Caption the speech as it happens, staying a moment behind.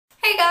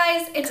Hey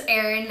guys, it's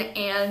Erin,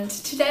 and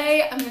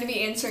today I'm going to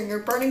be answering your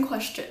burning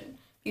question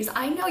because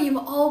I know you've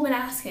all been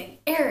asking,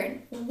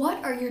 Erin,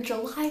 what are your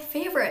July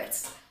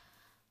favorites?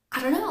 I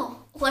don't know.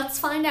 Let's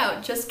find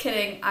out. Just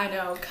kidding. I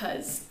know,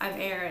 because I'm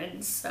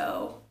Erin,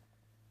 so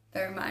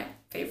they're my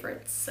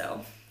favorites,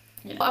 so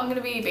you know. I'm going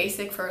to be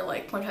basic for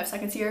like 25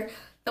 seconds here.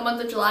 The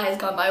month of July has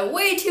gone by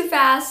way too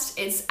fast.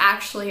 It's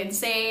actually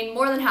insane.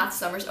 More than half the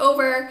summer's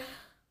over.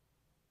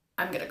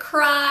 I'm gonna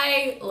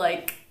cry,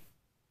 like,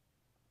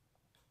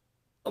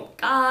 oh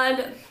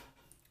god.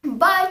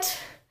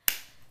 But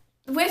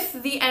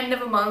with the end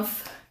of a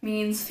month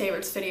means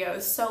favorites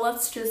videos, so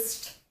let's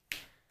just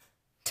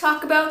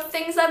talk about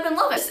things I've been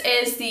loving. This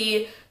is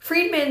the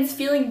Friedman's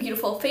Feeling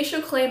Beautiful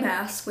Facial Clay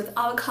Mask with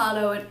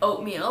avocado and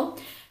oatmeal.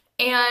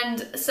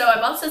 And so I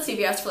bought this at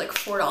CVS for like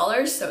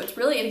 $4, so it's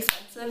really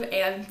inexpensive,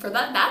 and for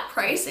that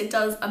price, it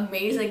does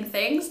amazing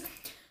things.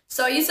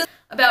 So I use it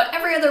about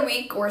every other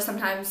week, or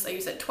sometimes I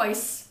use it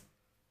twice,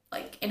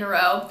 like in a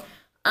row.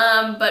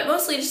 But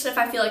mostly just if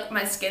I feel like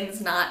my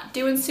skin's not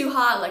doing too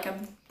hot, like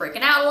I'm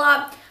breaking out a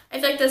lot, I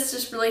feel like this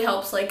just really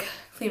helps like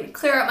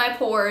clear out my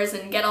pores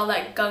and get all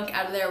that gunk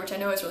out of there, which I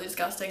know is really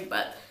disgusting,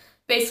 but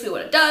basically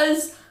what it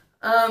does.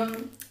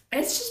 And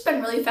it's just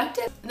been really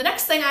effective. The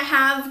next thing I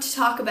have to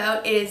talk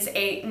about is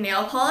a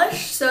nail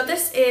polish. So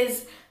this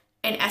is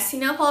an Essie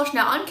nail polish.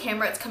 Now on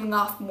camera it's coming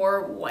off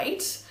more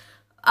white,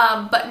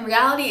 but in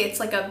reality it's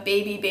like a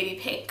baby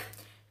pink,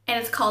 and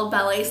it's called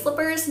Ballet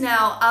Slippers.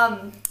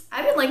 Now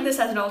I've been liking this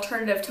as an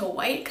alternative to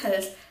white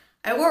because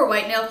I wore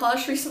white nail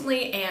polish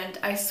recently, and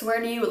I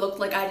swear to you it looked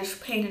like I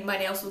just painted my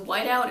nails with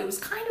white out. It was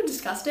kind of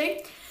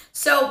disgusting.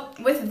 So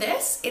with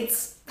this, it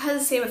has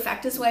the same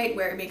effect as white,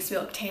 where it makes me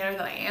look tanner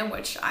than I am,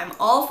 which I'm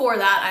all for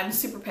that. I'm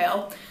super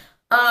pale.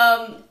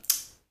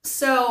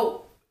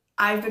 So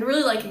I've been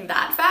really liking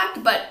that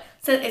fact, but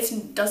since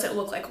it doesn't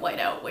look like white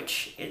out,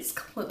 which is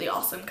completely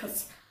awesome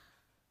because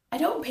I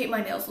don't paint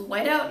my nails with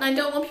white out and I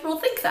don't want people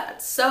to think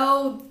that.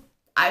 So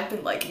I've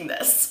been liking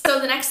this. So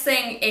the next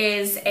thing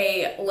is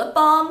a lip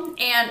balm,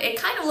 and it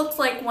kind of looks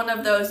like one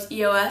of those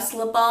EOS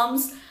lip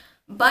balms,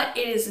 but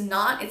it is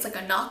not. It's like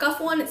a knockoff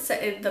one.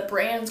 The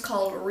brand's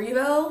called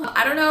Revo.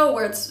 I don't know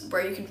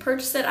where you can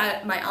purchase it.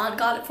 My aunt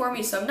got it for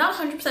me, so I'm not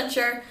 100%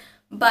 sure,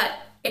 but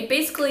it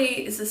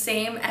basically is the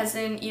same as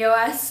in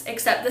EOS,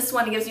 except this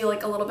one gives you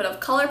like a little bit of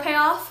color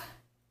payoff.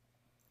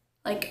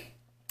 Like,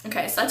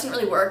 okay, so that didn't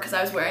really work because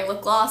I was wearing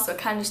lip gloss, so it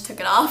kind of just took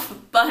it off,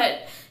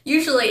 but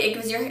usually it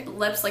gives your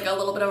lips like a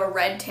little bit of a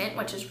red tint,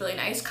 which is really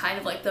nice, kind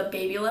of like the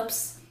baby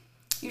lips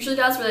usually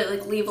does, where they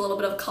like leave a little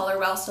bit of color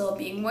while still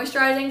being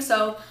moisturizing.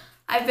 So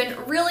I've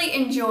been really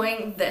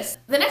enjoying this.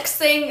 The next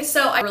thing,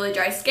 so I have really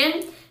dry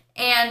skin,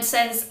 and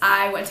since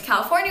I went to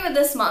California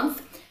this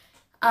month,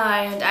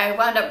 and I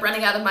wound up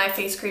running out of my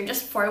face cream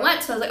just before I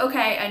went, so I was like,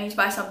 okay, I need to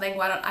buy something.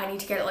 Why don't I need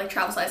to get it like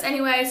travel size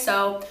anyway?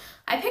 So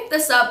I picked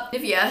this up,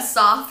 Nivea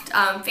Soft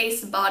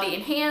Face, Body,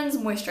 and Hands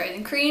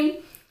Moisturizing Cream.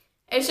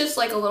 It's just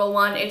like a little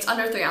one. It's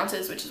under 3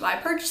 ounces, which is why I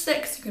purchased it,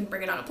 because you can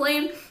bring it on a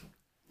plane.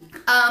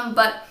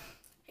 But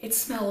it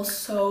smells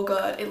so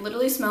good. It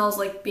literally smells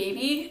like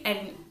baby,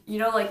 and you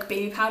know, like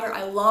baby powder.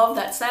 I love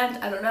that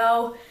scent. I don't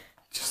know,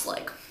 just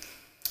like,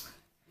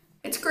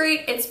 it's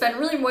great. It's been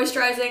really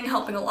moisturizing,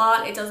 helping a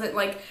lot. It doesn't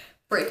like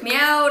break me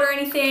out or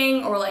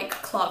anything, or like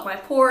clog my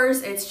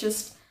pores. It's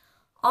just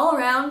all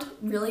around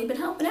really been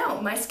helping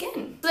out my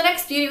skin. The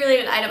next beauty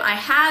related item I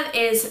have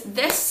is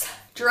this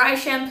dry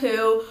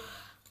shampoo.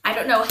 I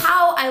don't know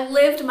how I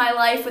lived my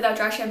life without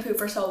dry shampoo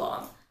for so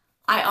long.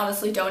 I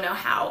honestly don't know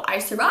how I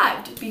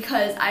survived,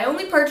 because I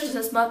only purchased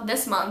this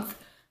month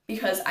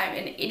because I'm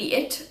an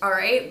idiot,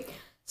 alright?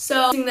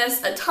 So I'm using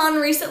this a ton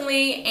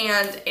recently,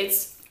 and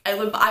I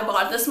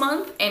bought it this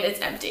month and it's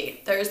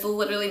empty. There's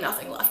literally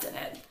nothing left in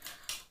it.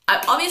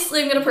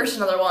 Obviously I'm gonna purchase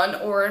another one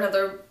or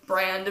another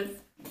brand of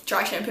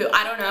dry shampoo.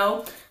 I don't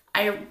know.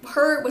 I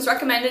was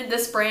recommended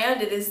this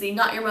brand. It is the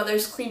Not Your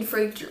Mother's Clean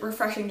Free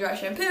Refreshing Dry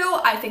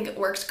Shampoo. I think it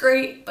works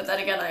great, but then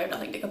again, I have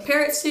nothing to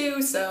compare it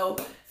to, so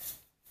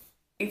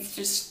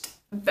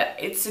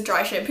it's a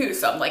dry shampoo,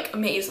 so I'm like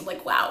amazed. I'm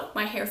like, wow,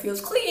 my hair feels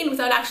clean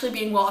without actually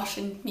being washed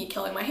and me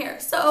killing my hair.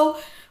 So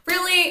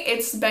really,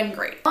 it's been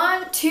great.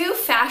 On to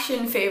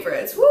fashion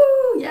favorites.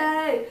 Woo,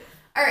 yay.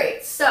 All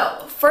right,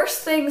 so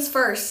first things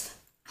first,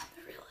 I'm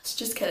the realist,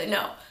 just kidding,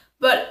 no.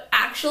 But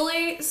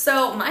actually,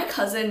 so my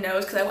cousin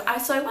knows, because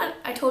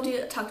I told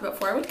you, I talked about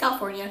before, I went to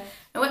California,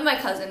 I went with my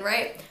cousin,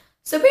 right?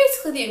 So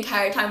basically the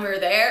entire time we were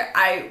there,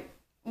 I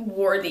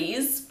wore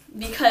these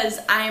because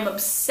I am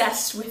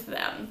obsessed with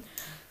them.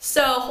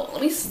 So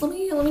let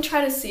me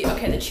try to see.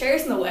 Okay, the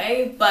chair's in the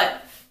way,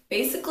 but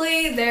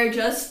basically they're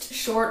just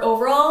short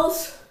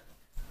overalls,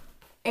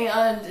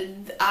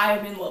 and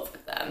I'm in love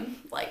with them,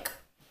 like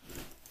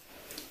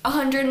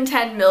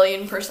 110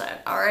 million %,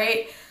 all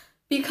right?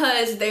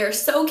 Because they are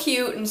so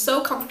cute and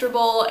so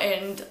comfortable,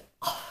 and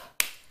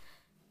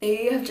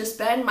they have just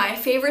been my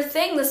favorite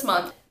thing this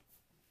month.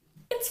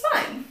 It's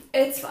fine.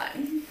 It's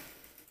fine.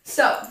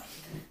 So,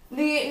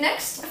 the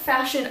next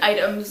fashion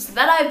items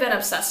that I've been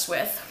obsessed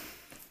with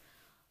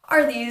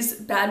are these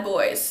bad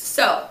boys.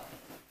 So,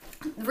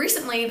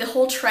 recently the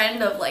whole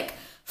trend of like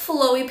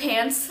flowy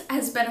pants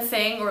has been a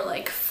thing, or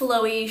like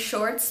flowy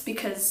shorts,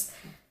 because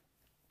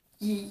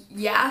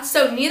yeah.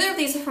 So neither of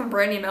these are from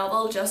Brandy and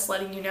Melville, just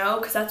letting you know,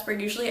 because that's where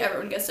usually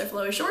everyone gets their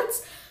flowy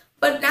shorts.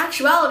 But in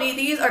actuality,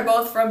 these are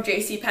both from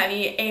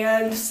JCPenney,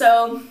 and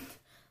so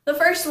the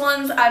first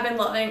ones I've been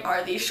loving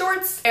are these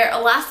shorts. They're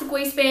elastic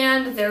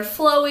waistband, they're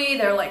flowy,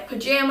 they're like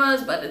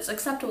pajamas, but it's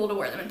acceptable to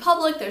wear them in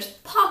public. There's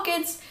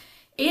pockets.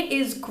 It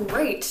is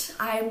great.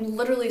 I'm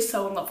literally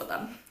so in love with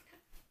them.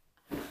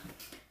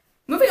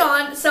 Moving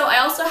on, so I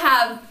also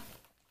have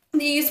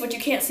these, which you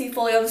can't see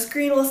fully on the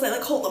screen unless I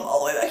like hold them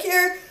all the way back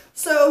here.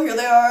 So here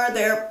they are.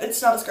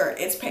 It's not a skirt,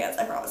 it's pants,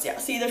 I promise. Yeah,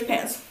 see, there's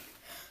pants.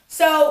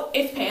 So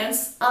it's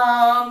pants.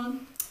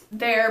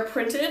 They're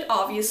printed,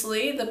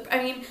 obviously.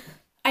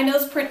 I know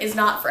this print is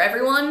not for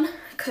everyone,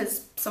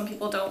 because some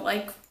people don't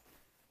like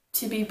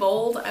to be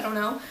bold, I don't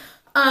know.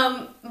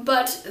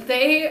 But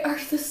they are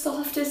the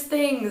softest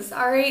things,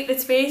 alright?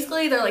 It's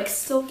basically, they're like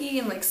silky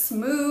and like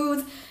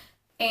smooth,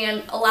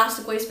 and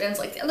elastic waistbands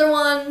like the other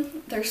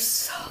one. They're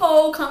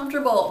so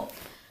comfortable.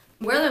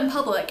 Wear them in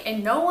public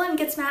and no one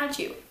gets mad at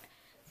you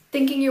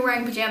thinking you're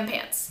wearing pajama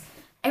pants.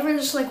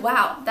 Everyone's just like,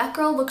 wow, that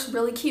girl looks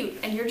really cute.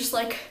 And you're just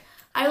like,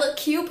 I look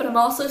cute, but I'm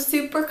also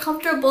super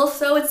comfortable,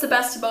 so it's the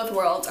best of both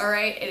worlds,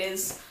 alright? It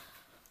is.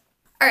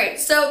 Alright,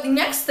 so the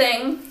next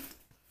thing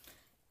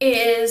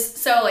is,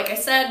 so like I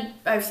said,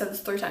 I've said this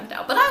 3 times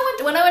now, but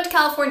when I went to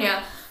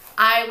California,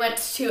 I went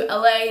to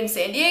LA and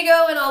San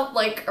Diego and all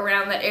like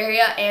around that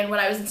area, and when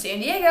I was in San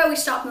Diego, we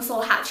stopped in this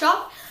little hat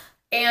shop,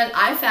 and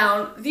I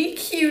found the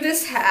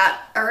cutest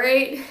hat,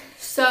 alright?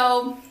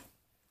 So,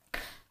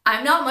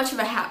 I'm not much of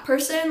a hat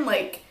person,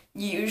 like,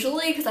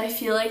 usually, because I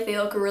feel like they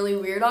look really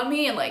weird on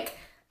me and like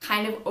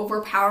kind of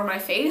overpower my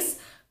face.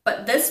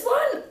 But this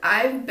one,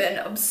 I've been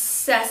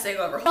obsessing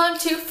over. On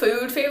to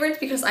food favorites,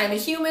 because I'm a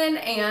human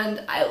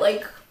and I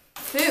like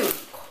food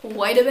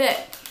quite a bit.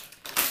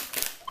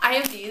 I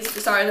have these.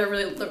 Sorry,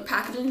 the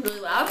packaging is really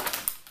loud.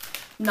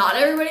 Not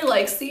everybody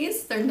likes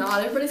these. They're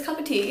not everybody's cup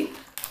of tea.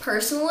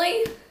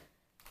 Personally,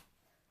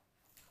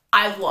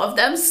 I love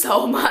them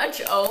so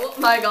much. Oh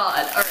my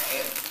god.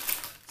 Alright.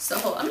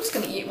 So I'm just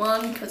gonna eat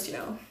one because, you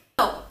know.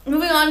 Oh,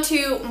 moving on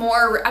to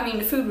more,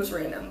 the food was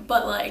random,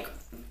 but like,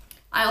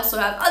 I also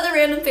have other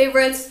random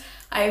favorites.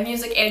 I have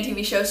music and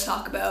TV shows to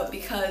talk about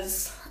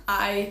because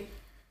I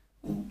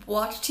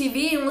watch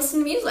TV and listen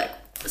to music.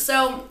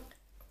 So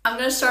I'm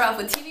gonna start off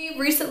with TV.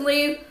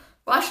 Recently,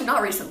 well actually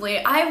not recently,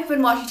 I've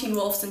been watching Teen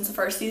Wolf since the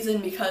first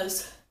season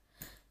because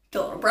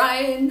Dylan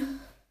O'Brien,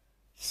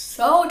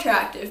 so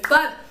attractive.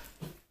 But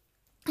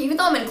even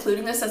though I'm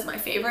including this as my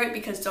favorite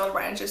because Dylan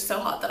O'Brien is just so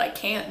hot that I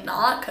can't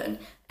not, and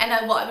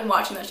I've been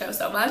watching that show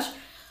so much,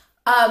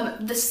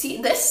 this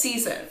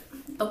season,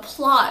 the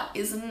plot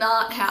is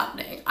not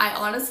happening. I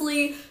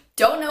honestly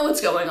don't know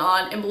what's going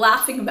on. I'm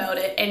laughing about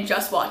it and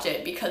just watch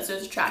it because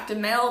there's attractive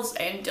males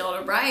and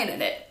Dylan O'Brien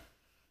in it.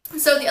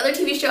 So the other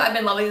TV show I've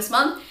been loving this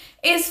month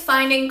is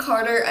Finding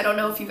Carter. I don't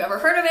know if you've ever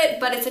heard of it,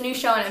 but it's a new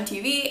show on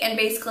MTV, and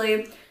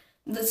basically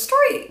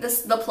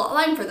the plot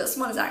line for this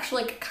one is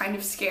actually like kind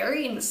of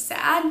scary and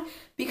sad,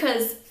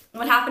 because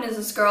what happened is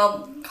this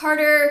girl,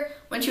 Carter,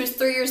 when she was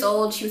 3 years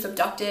old, she was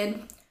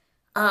abducted,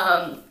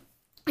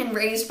 and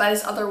raised by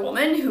this other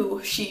woman who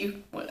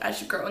as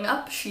she growing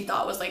up, she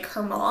thought was like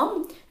her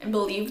mom and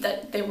believed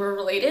that they were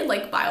related,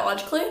 like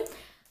biologically.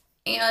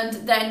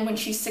 And then when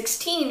she's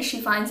 16,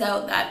 she finds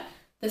out that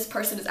this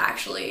person is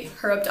actually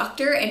her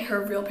abductor, and her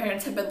real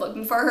parents have been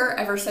looking for her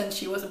ever since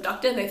she was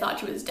abducted. They thought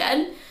she was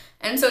dead.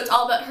 And so it's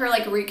all about her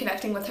like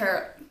reconnecting with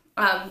her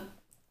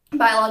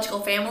biological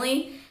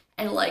family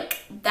and like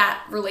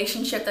that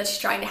relationship that she's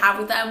trying to have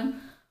with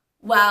them,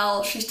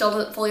 while she still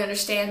doesn't fully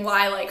understand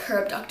why like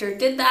her abductor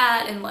did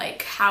that and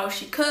like how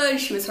she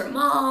was her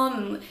mom,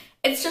 and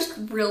it's just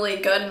really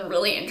good and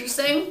really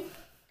interesting.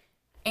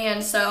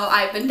 And so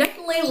I've been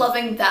definitely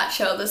loving that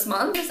show this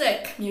month.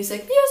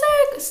 Music.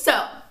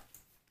 So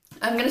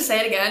I'm gonna say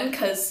it again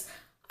because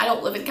I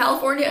don't live in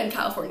California and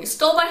California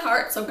stole my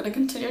heart, so I'm gonna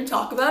continue to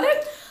talk about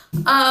it.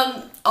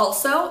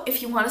 Also,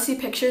 if you want to see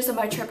pictures of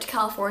my trip to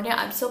California,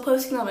 I'm still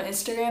posting them on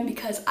Instagram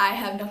because I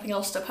have nothing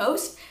else to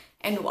post,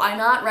 and why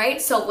not,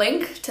 right? So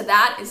link to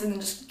that is in the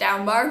just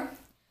down bar,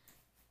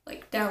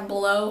 like down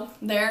below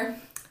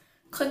there.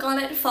 Click on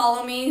it,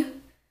 follow me.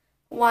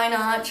 Why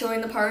not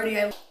join the party?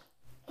 What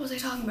was I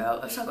talking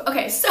about?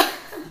 Okay, so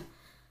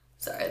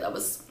sorry, that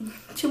was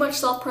too much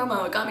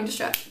self-promo. It got me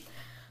distracted.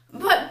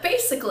 But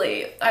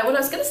basically, what I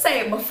was gonna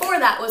say before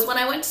that was when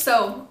I went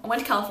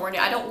to California.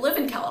 I don't live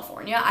in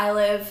California. I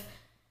live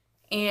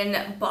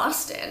in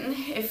Boston,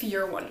 if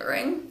you're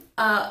wondering.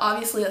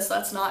 Obviously,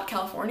 that's not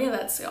California.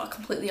 That's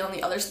completely on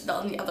the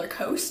other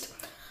coast.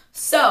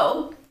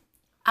 So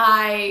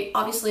I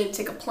obviously had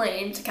to take a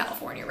plane to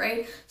California,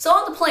 right? So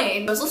on the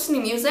plane, I was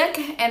listening to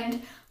music,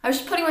 and I was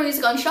just putting my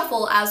music on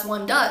shuffle as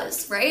one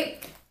does, right?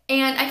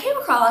 And I came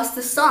across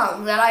this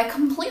song that I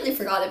completely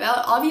forgot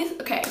about.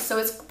 Okay, so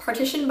it's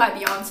Partition by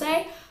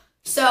Beyoncé.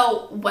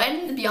 So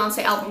when the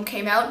Beyoncé album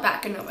came out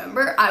back in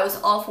November, I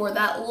was all for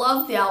that,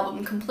 loved the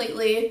album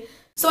completely.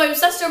 So I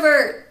obsessed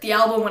over the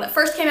album when it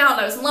first came out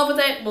and I was in love with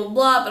it, blah, blah,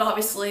 blah, but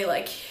obviously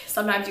like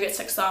sometimes you get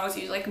 6 songs,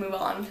 you like move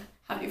on,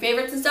 have your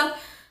favorites and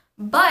stuff.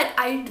 But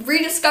I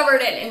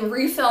rediscovered it and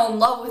re-fell in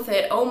love with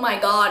it. Oh my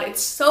god,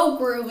 it's so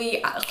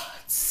groovy,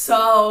 it's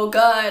so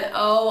good.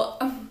 Oh,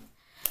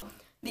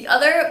 the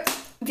other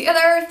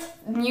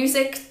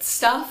music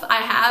stuff I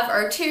have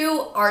are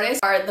 2 artists,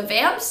 are the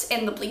Vamps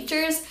and the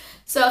Bleachers.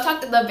 So I'll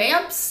talk to the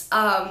Vamps.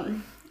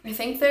 I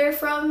think they're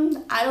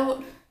from, I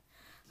don't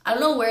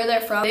know where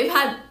they're from. They've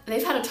had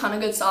a ton of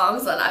good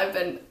songs that I've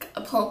been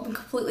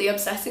completely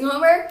obsessing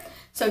over.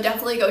 So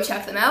definitely go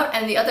check them out.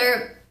 And the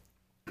other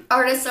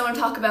artist I want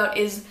to talk about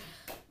is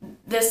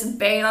this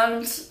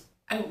band.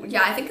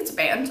 I think it's a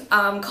band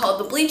called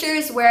the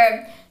Bleachers,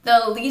 where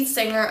the lead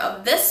singer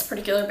of this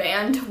particular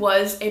band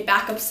was a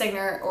backup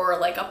singer or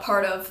like a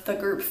part of the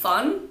group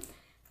Fun.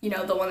 You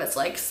know, the one that's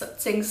like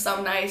sings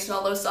Some Nice and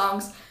all those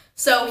songs.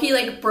 So he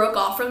like broke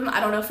off from them. I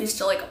don't know if he's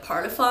still like a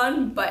part of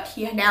Fun, but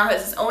he now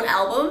has his own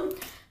album.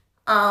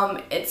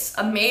 It's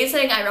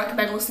amazing. I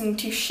recommend listening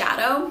to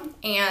Shadow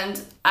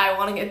and I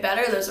Want to Get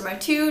Better. Those are my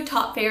 2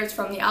 top favorites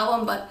from the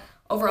album, but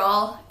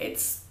overall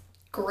it's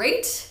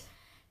great.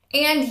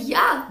 And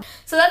yeah,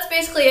 so that's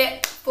basically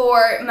it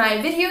for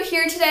my video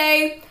here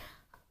today.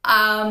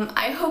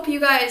 I hope you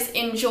guys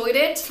enjoyed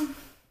it.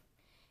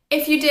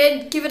 If you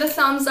did, give it a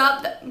thumbs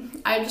up.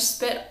 I just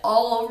spit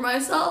all over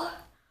myself.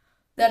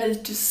 That is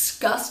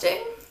disgusting.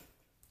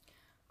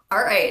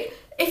 Alright,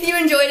 if you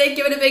enjoyed it,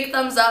 give it a big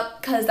thumbs up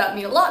because that would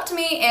mean a lot to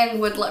me and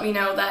would let me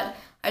know that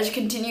I should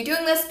continue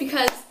doing this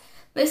because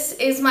this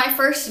is my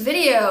first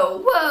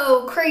video.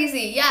 Whoa,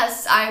 crazy.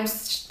 Yes,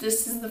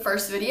 this is the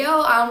first video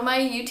on my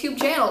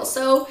YouTube channel.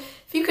 So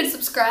if you could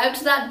subscribe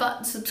to that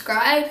button,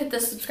 hit the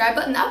subscribe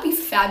button, that would be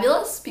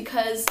fabulous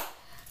because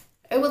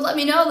it would let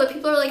me know that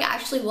people are like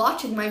actually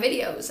watching my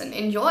videos and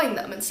enjoying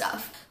them and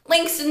stuff.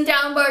 Links in the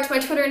down bar to my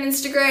Twitter and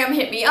Instagram,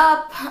 hit me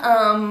up.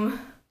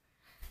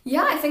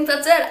 Yeah, I think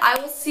that's it. I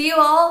will see you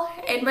all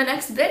in my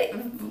next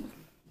video.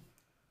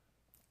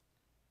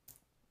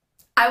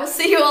 I will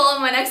see you all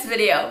in my next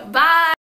video. Bye!